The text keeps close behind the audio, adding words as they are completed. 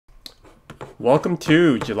Welcome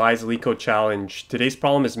to July's Leetcode challenge. Today's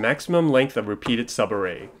problem is maximum length of repeated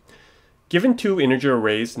subarray. Given two integer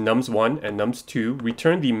arrays nums1 and nums2,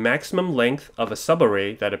 return the maximum length of a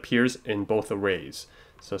subarray that appears in both arrays.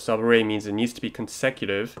 So subarray means it needs to be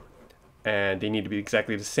consecutive and they need to be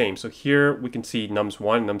exactly the same. So here we can see nums1,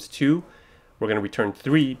 nums2. We're going to return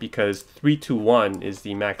 3 because 3 to 1 is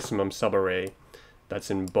the maximum subarray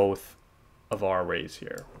that's in both of our arrays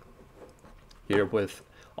here. Here with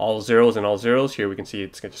all zeros and all zeros, here we can see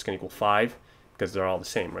it's just going to equal 5 because they're all the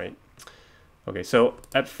same, right? Okay, so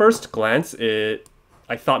at first glance, I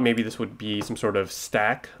thought maybe this would be some sort of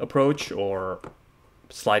stack approach or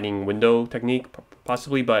sliding window technique,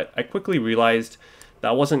 possibly, but I quickly realized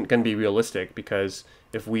that wasn't going to be realistic because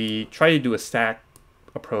if we try to do a stack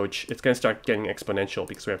approach, it's going to start getting exponential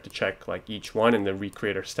because we have to check like each one and then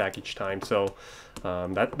recreate our stack each time. So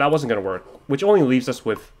that wasn't going to work, which only leaves us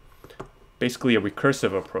with basically a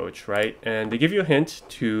recursive approach, right? And they give you a hint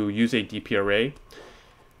to use a DP array.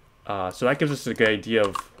 So that gives us a good idea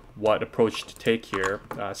of what approach to take here.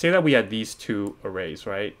 Say that we had these two arrays,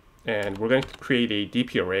 right? And we're going to create a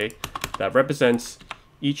DP array that represents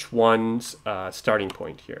each one's starting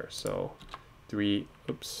point here. So 3,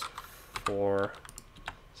 4,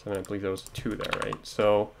 7, I believe there was 2 there, right?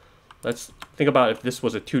 So let's think about if this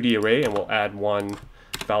was a 2D array and we'll add one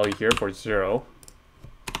value here for 0.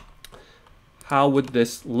 How would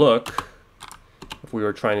this look if we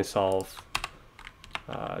were trying to solve,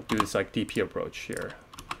 do this like DP approach here?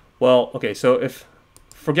 Well, okay, so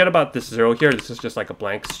forget about this 0 here, this is just like a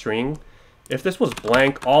blank string. If this was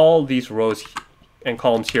blank, all these rows and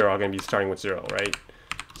columns here are going to be starting with 0, right?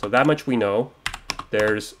 So that much we know.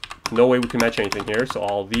 There's no way we can match anything here, so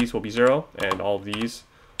all of these will be 0, and all of these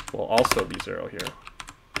will also be 0 here.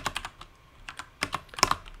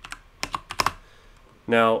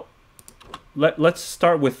 Now, let's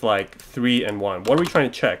start with like 3 and 1. What are we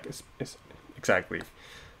trying to check exactly?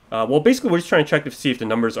 Well, basically we're just trying to check to see if the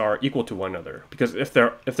numbers are equal to one another. Because if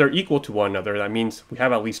they're equal to one another, that means we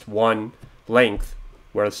have at least one length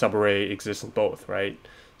where the subarray exists in both, right?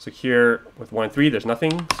 So here with 1 and 3, there's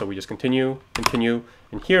nothing, so we just continue,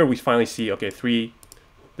 and here we finally see, okay, 3,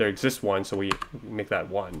 there exists 1, so we make that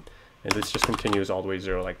 1, and this just continues all the way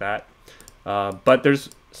 0 like that. But there's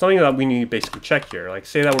something that we need to basically check here. Like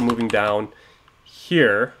say that we're moving down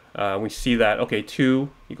here, we see that, okay, 2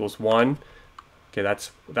 equals 1. Okay,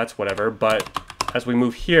 that's whatever. But as we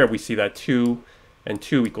move here, we see that 2 and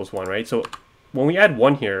 2 equals 1, right? So when we add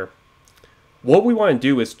 1 here, what we want to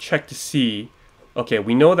do is check to see, okay,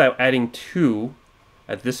 we know that adding 2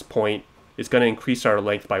 at this point is going to increase our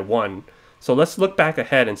length by 1. So let's look back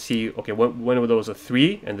ahead and see, okay, when there was a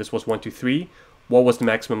 3 and this was 1, 2, 3, what was the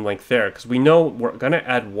maximum length there? Because we know we're going to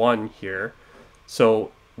add 1 here.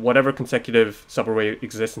 So whatever consecutive subarray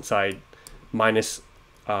exists inside minus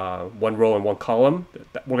 1 row and 1 column,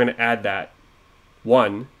 we're going to add that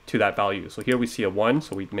 1 to that value. So here we see a 1,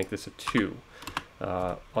 so we make this a 2.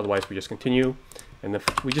 Otherwise, we just continue. And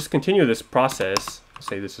if we just continue this process,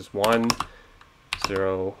 say this is 1,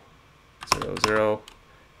 0, 0, 0.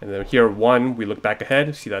 And then here 1, we look back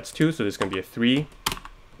ahead, see that's 2, so there's going to be a 3.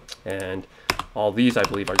 And all these, I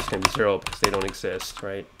believe, are just going to be 0 because they don't exist,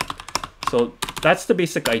 right? So that's the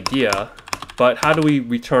basic idea, but how do we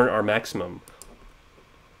return our maximum?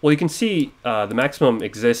 Well, you can see the maximum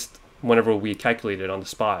exists whenever we calculate it on the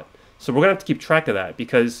spot. So we're going to have to keep track of that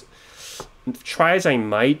because try as I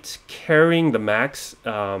might, carrying the max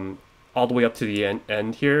all the way up to the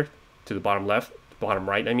end here, to the bottom left, bottom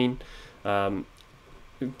right, I mean,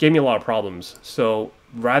 gave me a lot of problems. So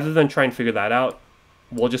rather than try and figure that out,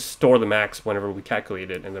 we'll just store the max whenever we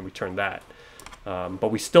calculate it and then return that.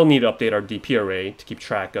 But we still need to update our DP array to keep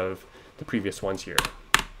track of the previous ones here.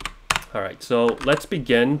 All right, so let's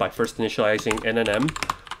begin by first initializing NNM,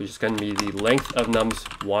 which is going to be the length of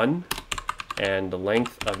nums1 and the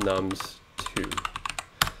length of nums2.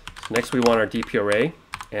 So next we want our DP array,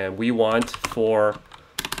 and we want for,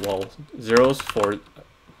 well, zeros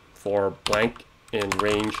for blank in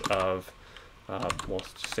range of, we'll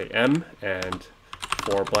just say M, and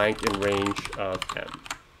for blank in range of M.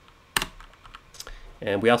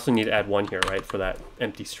 And we also need to add 1 here, right, for that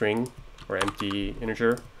empty string or empty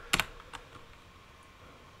integer.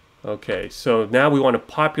 Okay, so now we want to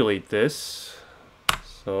populate this.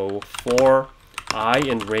 So for I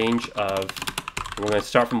in range of, we're going to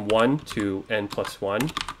start from 1 to n plus 1.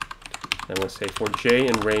 And we'll say for j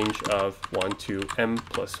in range of 1 to m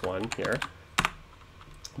plus 1 here.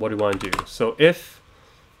 What do we want to do? So if,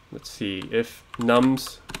 let's see, if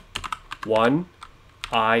nums1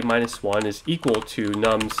 I minus 1 is equal to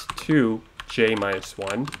nums2 j minus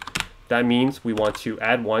 1, that means we want to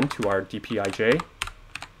add 1 to our dpij,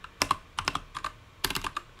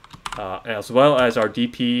 as well as our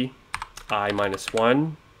dpi minus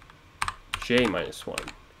 1, j minus 1,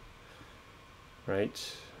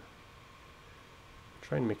 right?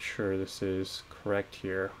 Trying to make sure this is correct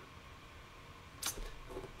here. I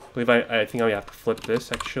believe I think I have to flip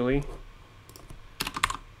this actually.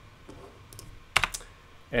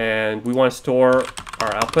 And we want to store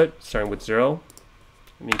our output starting with 0.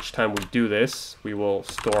 And each time we do this, we will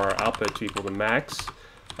store our output to equal the max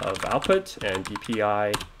of output and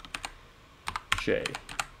dpi j.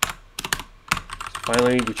 So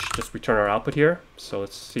finally, we should just return our output here. So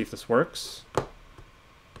let's see if this works.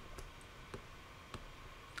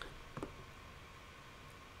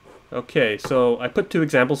 Okay, so I put 2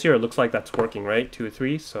 examples here. It looks like that's working, right? 2 or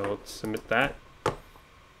 3. So let's submit that.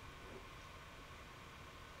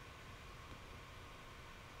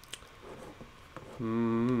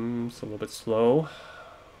 It's a little bit slow.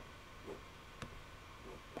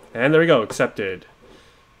 And there we go, accepted.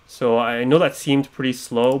 So I know that seemed pretty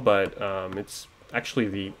slow, but it's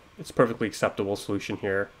actually it's perfectly acceptable solution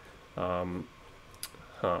here. Well,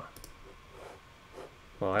 I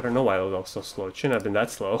don't know why it was so slow. It shouldn't have been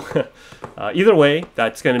that slow. Either way,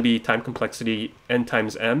 that's going to be time complexity n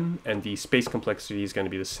times m, and the space complexity is going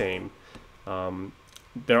to be the same.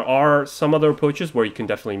 There are some other approaches where you can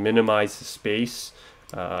definitely minimize the space,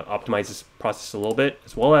 optimize this process a little bit,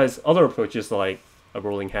 as well as other approaches like a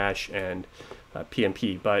rolling hash and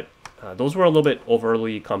PMP. But those were a little bit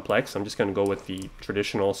overly complex. I'm just going to go with the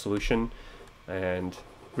traditional solution. And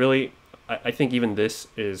really, I think even this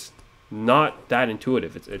is not that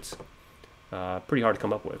intuitive. It's pretty hard to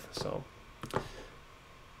come up with. So,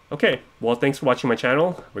 okay. Well, thanks for watching my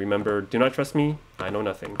channel. Remember, do not trust me. I know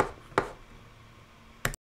nothing.